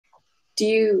Do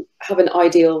you have an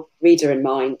ideal reader in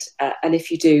mind? And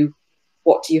if you do,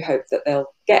 what do you hope that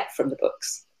they'll get from the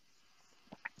books?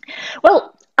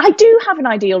 Well, I do have an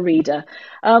ideal reader,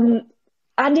 and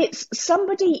it's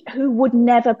somebody who would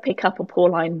never pick up a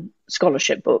Pauline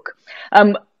scholarship book.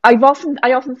 I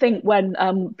often think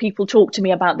when people talk to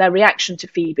me about their reaction to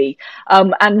Phoebe,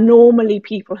 and normally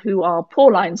people who are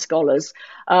Pauline scholars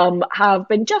have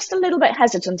been just a little bit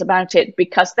hesitant about it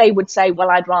because they would say, well,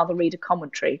 I'd rather read a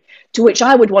commentary. To which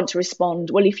I would want to respond,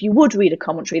 well, if you would read a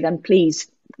commentary, then please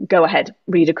go ahead,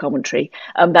 read a commentary.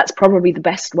 That's probably the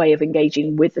best way of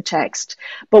engaging with the text.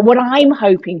 But what I'm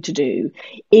hoping to do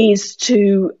is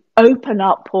to open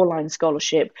up Pauline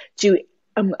scholarship, to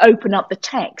open up the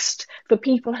text for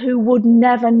people who would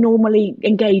never normally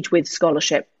engage with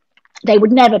scholarship. They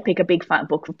would never pick a big fat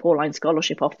book of Pauline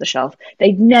scholarship off the shelf.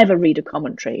 They'd never read a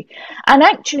commentary. And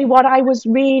actually what I was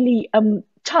really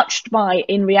touched by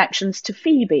in reactions to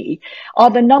Phoebe are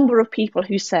the number of people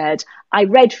who said, I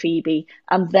read Phoebe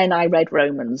and then I read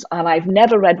Romans, and I've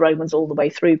never read Romans all the way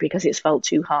through because it's felt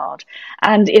too hard.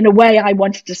 And in a way, I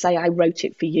wanted to say I wrote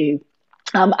it for you.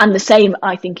 And the same,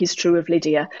 I think, is true of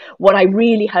Lydia. What I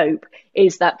really hope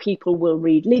is that people will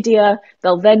read Lydia,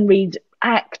 they'll then read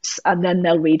Acts, and then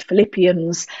they'll read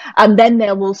Philippians, and then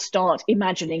they will start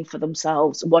imagining for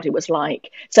themselves what it was like.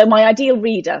 So my ideal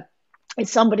reader is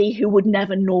somebody who would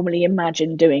never normally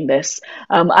imagine doing this,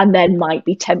 and then might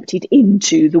be tempted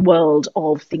into the world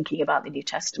of thinking about the New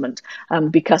Testament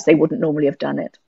because they wouldn't normally have done it.